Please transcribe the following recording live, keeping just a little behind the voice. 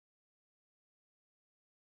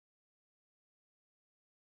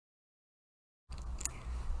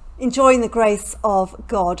enjoying the grace of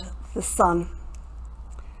God the Son.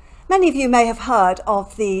 Many of you may have heard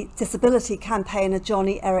of the disability campaigner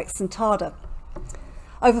Joni Eareckson Tada.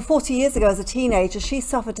 Over 40 years ago, as a teenager, she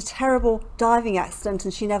suffered a terrible diving accident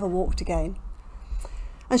and she never walked again.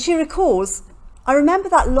 And she recalls, "I remember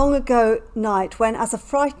that long ago night when, as a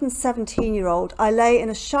frightened 17-year-old, I lay in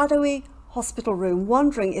a shadowy hospital room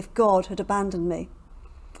wondering if God had abandoned me.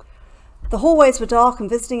 The hallways were dark and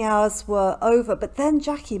visiting hours were over, but then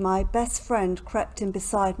Jackie, my best friend, crept in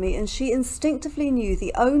beside me, and she instinctively knew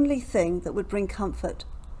the only thing that would bring comfort.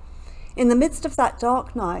 In the midst of that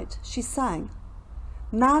dark night, she sang,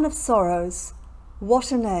 'Man of sorrows,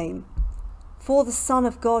 what a name, for the Son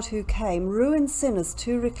of God who came, ruined sinners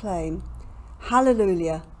to reclaim.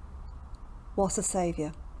 Hallelujah, what a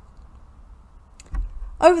saviour.'"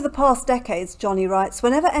 Over the past decades, Joni writes,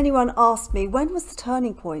 whenever anyone asked me when was the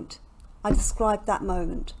turning point, I described that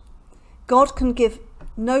moment. God can give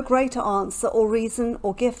no greater answer or reason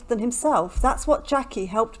or gift than himself. That's what Jackie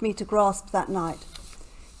helped me to grasp that night.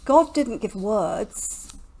 God didn't give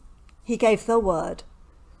words, he gave the word,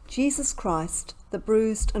 Jesus Christ, the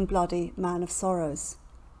bruised and bloody man of sorrows.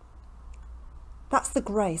 That's the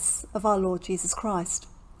grace of our Lord Jesus Christ.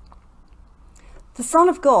 The Son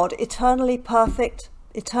of God, eternally perfect,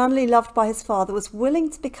 eternally loved by his Father, was willing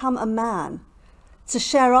to become a man, to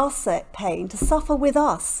share our pain, to suffer with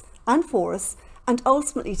us and for us, and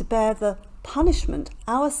ultimately to bear the punishment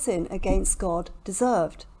our sin against God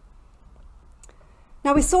deserved.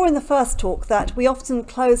 Now, we saw in the first talk that we often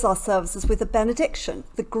close our services with a benediction.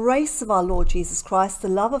 The grace of our Lord Jesus Christ, the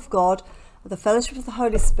love of God, the fellowship of the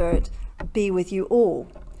Holy Spirit be with you all.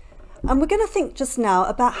 And we're going to think just now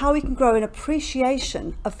about how we can grow in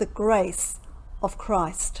appreciation of the grace of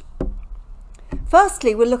Christ.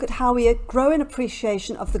 Firstly, we'll look at how we grow in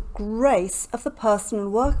appreciation of the grace of the person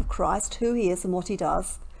and work of Christ, who he is and what he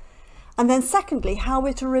does. And then secondly, how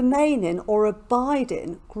we're to remain in or abide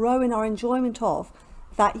in, grow in our enjoyment of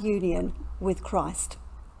that union with Christ.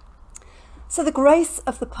 So the grace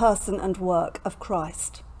of the person and work of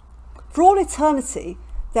Christ. For all eternity,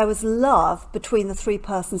 there was love between the three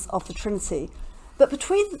persons of the Trinity. But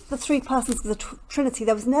between the three persons of the Trinity,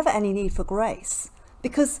 there was never any need for grace,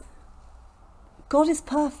 because God is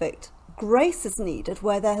perfect. Grace is needed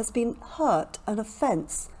where there has been hurt and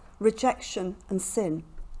offence, rejection and sin.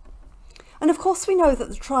 And of course we know that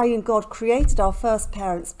the triune God created our first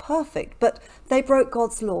parents perfect, but they broke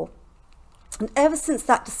God's law. And ever since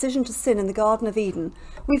that decision to sin in the Garden of Eden,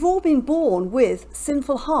 we've all been born with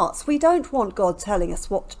sinful hearts. We don't want God telling us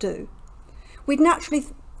what to do. We'd naturally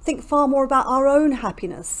think far more about our own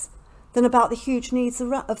happiness than about the huge needs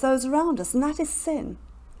of those around us, and that is sin.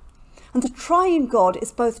 And the triune God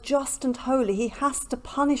is both just and holy. He has to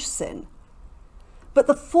punish sin. But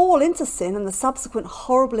the fall into sin and the subsequent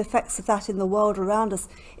horrible effects of that in the world around us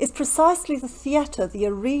is precisely the theatre, the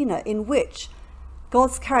arena in which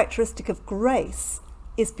God's characteristic of grace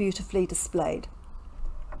is beautifully displayed.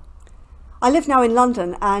 I live now in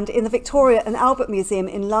London, and in the Victoria and Albert Museum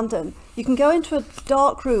in London, you can go into a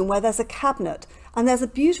dark room where there's a cabinet and there's a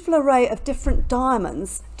beautiful array of different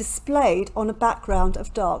diamonds displayed on a background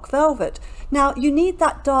of dark velvet. Now, you need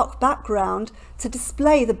that dark background to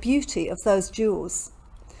display the beauty of those jewels.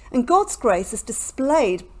 And God's grace is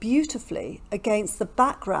displayed beautifully against the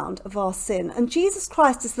background of our sin. And Jesus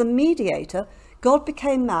Christ is the mediator. God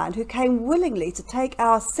became man, who came willingly to take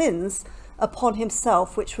our sins upon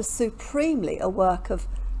himself, which was supremely a work of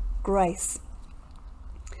grace.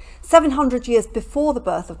 700 years before the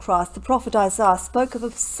birth of Christ, the prophet Isaiah spoke of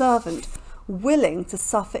a servant willing to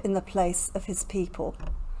suffer in the place of his people.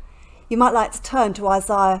 You might like to turn to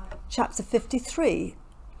Isaiah chapter 53.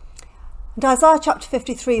 And Isaiah chapter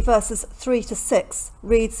 53 verses 3 to 6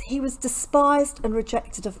 reads, "He was despised and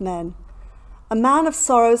rejected of men, a man of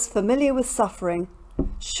sorrows, familiar with suffering.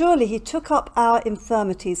 Surely he took up our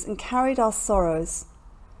infirmities and carried our sorrows.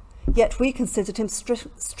 Yet we considered him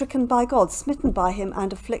stricken by God, smitten by him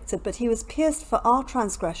and afflicted. But he was pierced for our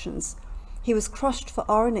transgressions. He was crushed for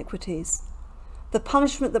our iniquities. The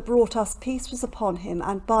punishment that brought us peace was upon him,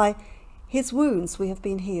 and by his wounds we have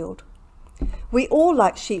been healed. We all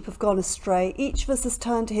like sheep have gone astray. Each of us has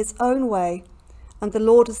turned to his own way, and the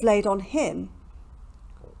Lord has laid on him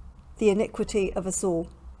the iniquity of us all."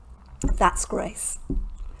 That's grace.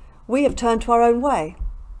 We have turned to our own way,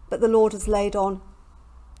 but the Lord has laid on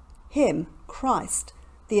him, Christ,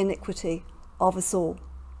 the iniquity of us all.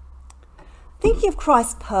 Thinking of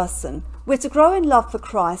Christ's person, we're to grow in love for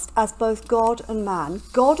Christ as both God and man,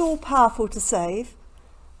 God all-powerful to save,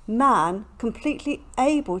 man completely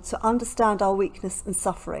able to understand our weakness and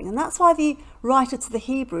suffering. And that's why the writer to the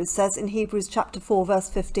Hebrews says in Hebrews chapter 4 verse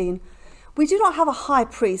 15, we do not have a high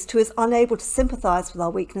priest who is unable to sympathize with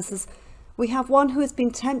our weaknesses. We have one who has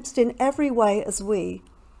been tempted in every way as we,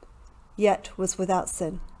 yet was without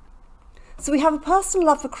sin. So we have a personal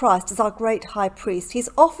love for Christ as our great high priest. He's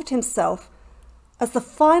offered himself as the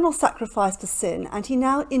final sacrifice for sin, and he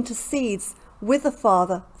now intercedes with the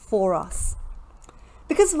Father for us.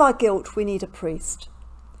 Because of our guilt, we need a priest.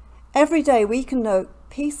 Every day we can know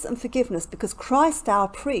peace and forgiveness because Christ, our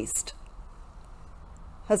priest,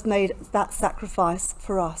 has made that sacrifice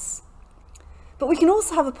for us. But we can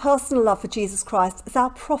also have a personal love for Jesus Christ as our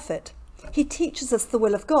prophet. He teaches us the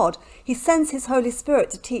will of God. He sends his Holy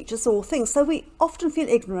Spirit to teach us all things. So we often feel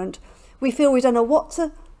ignorant. We feel we don't know what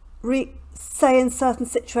to say in certain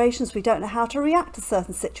situations. We don't know how to react to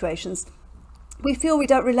certain situations. We feel we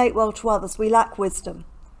don't relate well to others. We lack wisdom.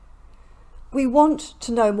 We want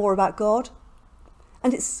to know more about God.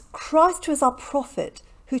 And it's Christ who is our prophet,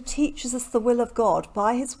 who teaches us the will of God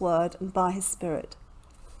by his word and by his Spirit.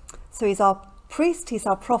 So he's our priest, he's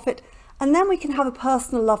our prophet, and then we can have a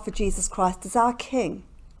personal love for Jesus Christ as our King.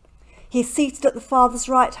 He's seated at the Father's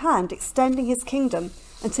right hand, extending his kingdom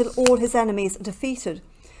until all his enemies are defeated.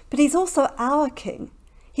 But he's also our King.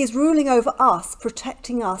 He's ruling over us,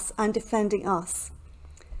 protecting us and defending us.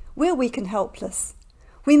 We're weak and helpless.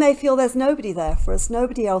 We may feel there's nobody there for us,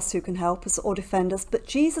 nobody else who can help us or defend us, but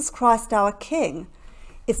Jesus Christ, our King,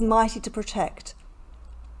 is mighty to protect.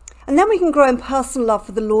 And then we can grow in personal love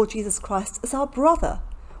for the Lord Jesus Christ as our brother.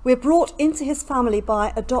 We're brought into his family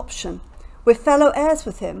by adoption. We're fellow heirs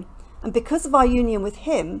with him, and because of our union with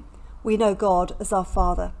him, we know God as our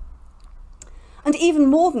Father. And even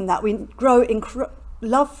more than that, we grow in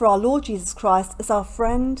love for our Lord Jesus Christ as our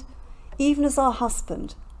friend, even as our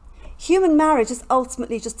husband. Human marriage is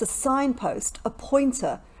ultimately just a signpost, a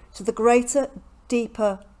pointer to the greater,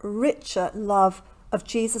 deeper, richer love of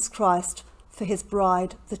Jesus Christ for his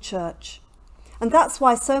bride, the church. And that's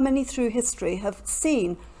why so many through history have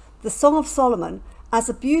seen the Song of Solomon as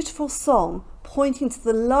a beautiful song pointing to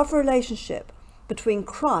the love relationship between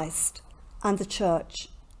Christ and the church.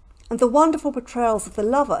 And the wonderful portrayals of the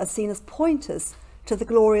lover are seen as pointers to the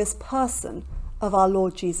glorious person of our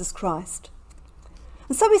Lord Jesus Christ.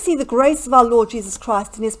 And so we see the grace of our Lord Jesus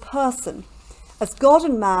Christ in his person, as God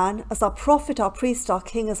and man, as our prophet, our priest, our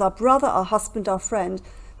king, as our brother, our husband, our friend,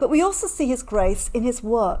 but we also see his grace in his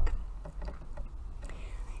work.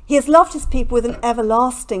 He has loved his people with an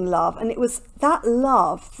everlasting love, and it was that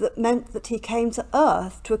love that meant that he came to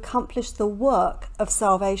earth to accomplish the work of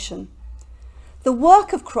salvation. The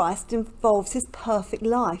work of Christ involves his perfect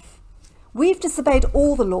life. We've disobeyed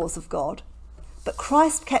all the laws of God, but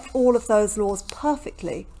Christ kept all of those laws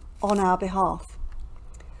perfectly on our behalf.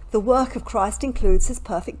 The work of Christ includes his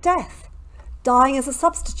perfect death, dying as a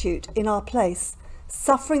substitute in our place,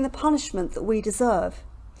 suffering the punishment that we deserve.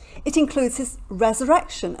 It includes his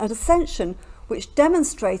resurrection and ascension, which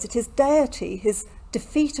demonstrated his deity, his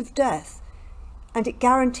defeat of death, and it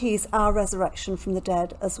guarantees our resurrection from the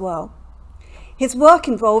dead as well. His work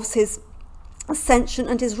involves his ascension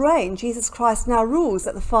and his reign. Jesus Christ now rules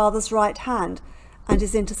at the Father's right hand and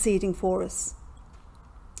is interceding for us.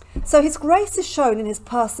 So his grace is shown in his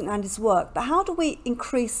person and his work, but how do we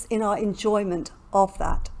increase in our enjoyment of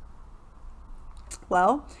that?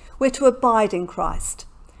 Well, we're to abide in Christ.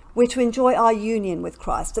 We're to enjoy our union with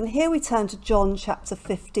Christ. And here we turn to John chapter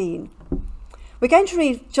 15. We're going to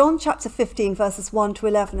read John chapter 15 verses 1 to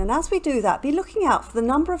 11. And as we do that, be looking out for the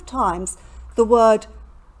number of times the word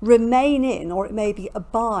remain in, or it may be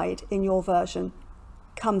abide in your version,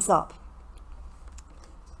 comes up.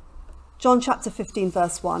 John chapter 15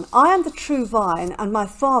 verse 1. I am the true vine, and my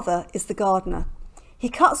Father is the gardener. He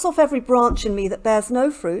cuts off every branch in me that bears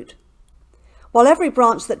no fruit, while every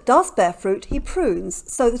branch that does bear fruit he prunes,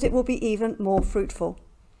 so that it will be even more fruitful.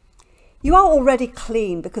 You are already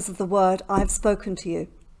clean because of the word I have spoken to you.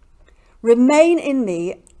 Remain in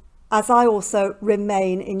me, as I also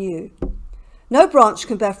remain in you. No branch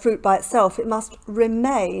can bear fruit by itself, it must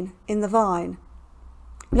remain in the vine.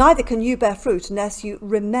 Neither can you bear fruit unless you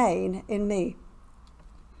remain in me.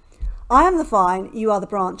 I am the vine, you are the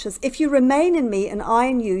branches. If you remain in me and I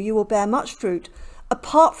in you, you will bear much fruit.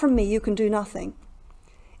 Apart from me, you can do nothing.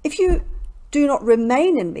 If you do not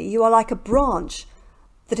remain in me, you are like a branch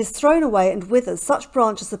that is thrown away and withers. Such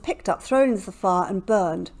branches are picked up, thrown into the fire and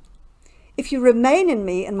burned. If you remain in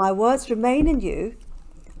me and my words remain in you,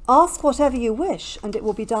 ask whatever you wish and it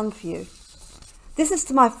will be done for you. This is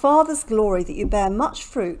to my Father's glory that you bear much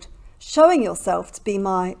fruit, showing yourself to be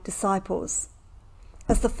my disciples.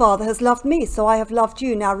 As the Father has loved me, so I have loved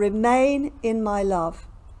you. Now remain in my love.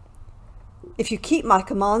 If you keep my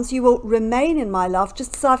commands, you will remain in my love,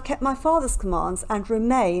 just as I've kept my Father's commands and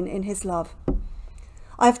remain in his love.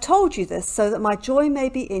 I have told you this so that my joy may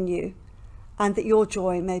be in you and that your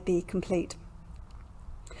joy may be complete.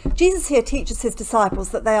 Jesus here teaches his disciples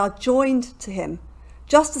that they are joined to him,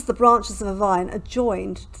 just as the branches of a vine are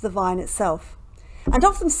joined to the vine itself. And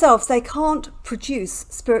of themselves, they can't produce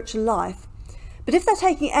spiritual life. But if they're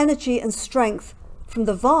taking energy and strength from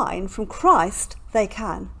the vine, from Christ, they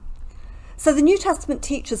can. So the New Testament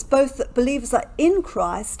teaches both that believers are in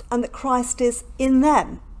Christ and that Christ is in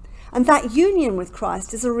them. And that union with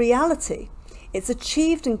Christ is a reality. It's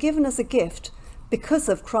achieved and given as a gift because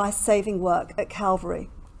of Christ's saving work at Calvary.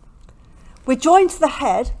 We're joined to the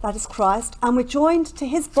head, that is Christ, and we're joined to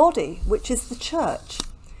his body, which is the church.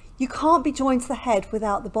 You can't be joined to the head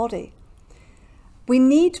without the body. We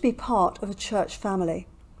need to be part of a church family.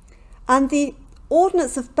 And the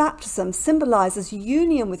ordinance of baptism symbolises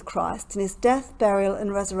union with Christ in his death, burial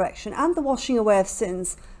and resurrection, and the washing away of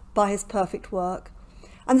sins by his perfect work.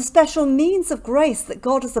 And the special means of grace that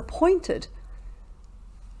God has appointed,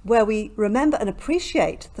 where we remember and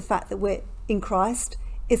appreciate the fact that we're in Christ,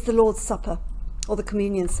 is the Lord's Supper, or the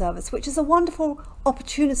communion service, which is a wonderful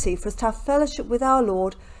opportunity for us to have fellowship with our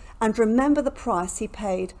Lord and remember the price he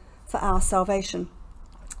paid for our salvation.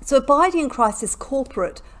 So abiding in Christ is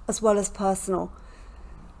corporate as well as personal.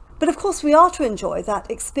 But of course we are to enjoy that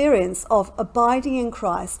experience of abiding in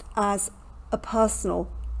Christ as a personal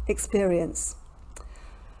experience.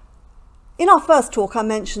 In our first talk, I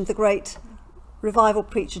mentioned the great revival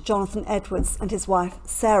preacher Jonathan Edwards and his wife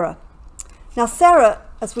Sarah. Now Sarah,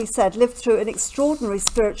 as we said, lived through an extraordinary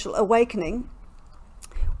spiritual awakening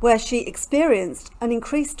where she experienced an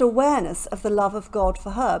increased awareness of the love of God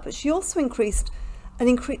for her, but she also increased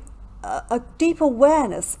a deep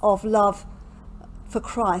awareness of love for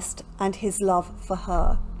Christ and his love for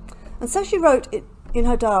her. And so she wrote it in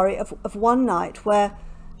her diary of one night where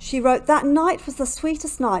she wrote, "That night was the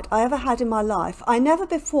sweetest night I ever had in my life. I never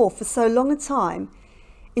before for so long a time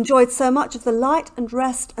enjoyed so much of the light and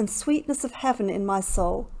rest and sweetness of heaven in my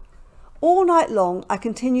soul. All night long I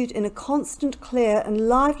continued in a constant, clear and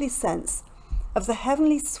lively sense of the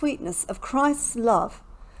heavenly sweetness of Christ's love,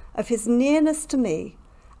 of his nearness to me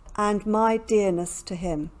and my dearness to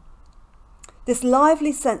him. This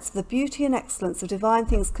lively sense of the beauty and excellence of divine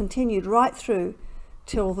things continued right through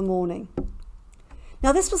till the morning."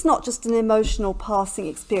 Now this was not just an emotional passing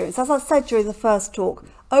experience. As I said during the first talk,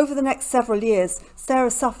 over the next several years,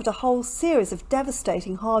 Sarah suffered a whole series of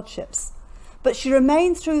devastating hardships. But she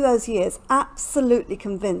remained through those years absolutely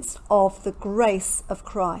convinced of the grace of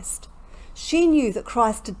Christ. She knew that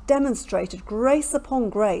Christ had demonstrated grace upon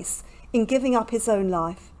grace in giving up his own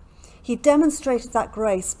life. He demonstrated that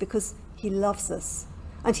grace because he loves us,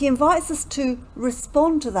 and he invites us to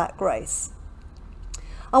respond to that grace.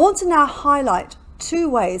 I want to now highlight two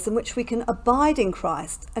ways in which we can abide in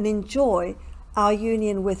Christ and enjoy our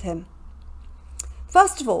union with him.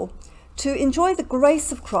 First of all, to enjoy the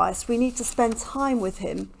grace of Christ, we need to spend time with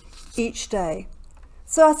him each day.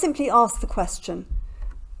 So I simply ask the question,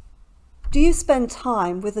 do you spend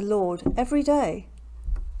time with the Lord every day?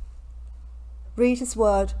 Read his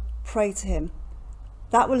word, pray to him.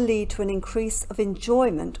 That will lead to an increase of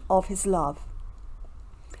enjoyment of his love.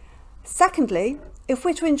 Secondly, if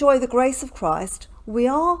we're to enjoy the grace of Christ, we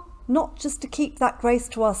are not just to keep that grace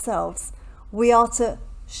to ourselves, we are to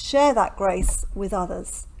share that grace with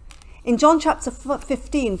others. In John chapter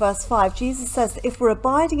 15, verse 5, Jesus says that if we're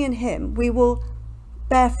abiding in him, we will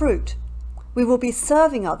bear fruit. We will be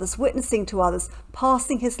serving others, witnessing to others,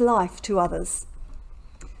 passing his life to others.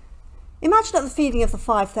 Imagine at the feeding of the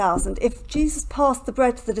 5,000, if Jesus passed the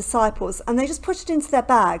bread to the disciples and they just put it into their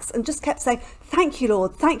bags and just kept saying, "Thank you,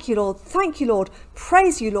 Lord, thank you, Lord, thank you, Lord,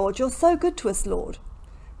 praise you, Lord, you're so good to us, Lord."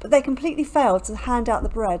 But they completely failed to hand out the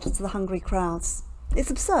bread to the hungry crowds.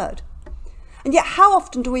 It's absurd. And yet how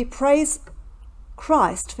often do we praise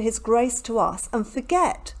Christ for his grace to us and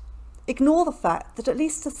ignore the fact that at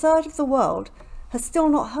least a third of the world has still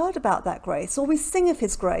not heard about that grace, or we sing of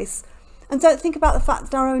his grace and don't think about the fact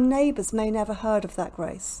that our own neighbours may never heard of that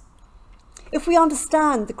grace. If we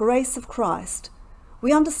understand the grace of Christ,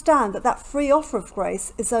 we understand that that free offer of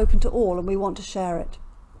grace is open to all and we want to share it.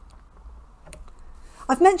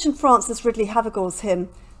 I've mentioned Frances Ridley Havergal's hymn,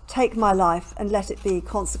 "Take my life and let it be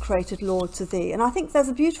consecrated, Lord, to thee." And I think there's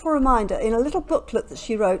a beautiful reminder in a little booklet that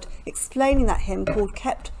she wrote explaining that hymn called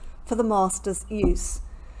 "Kept for the Master's Use."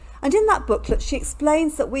 And in that booklet, she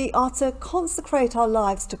explains that we are to consecrate our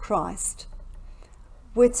lives to Christ.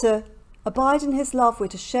 We're to abide in his love, we're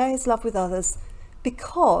to share his love with others,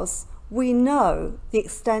 because we know the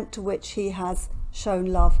extent to which he has shown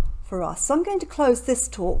love for us. So I'm going to close this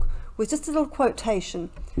talk with just a little quotation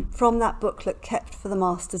from that booklet kept for the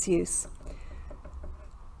Master's use.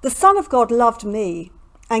 "The Son of God loved me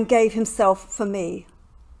and gave himself for me."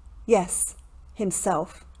 Yes,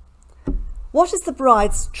 himself. What is the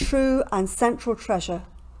bride's true and central treasure?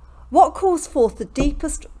 What calls forth the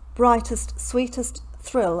deepest, brightest, sweetest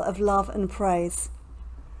thrill of love and praise?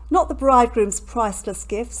 Not the bridegroom's priceless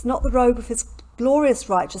gifts, not the robe of his glorious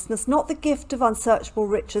righteousness, not the gift of unsearchable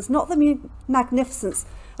riches, not the magnificence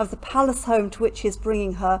of the palace home to which he is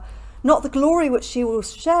bringing her, not the glory which she will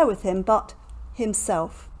share with him, but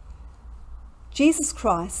himself. Jesus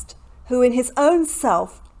Christ, who in his own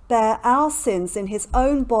self bare our sins in his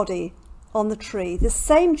own body on the tree, this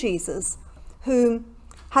same Jesus whom,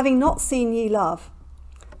 having not seen ye love,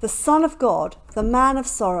 the Son of God, the man of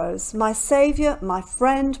sorrows, my Saviour, my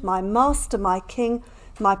friend, my Master, my King,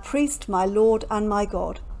 my priest, my Lord, and my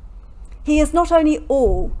God. He is not only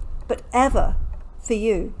all, but ever for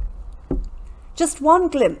you. Just one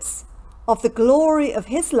glimpse of the glory of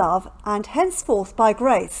his love, and henceforth by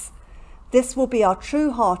grace, this will be our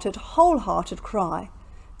true-hearted, whole-hearted cry.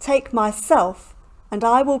 Take myself, and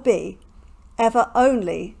I will be ever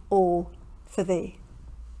only all for thee.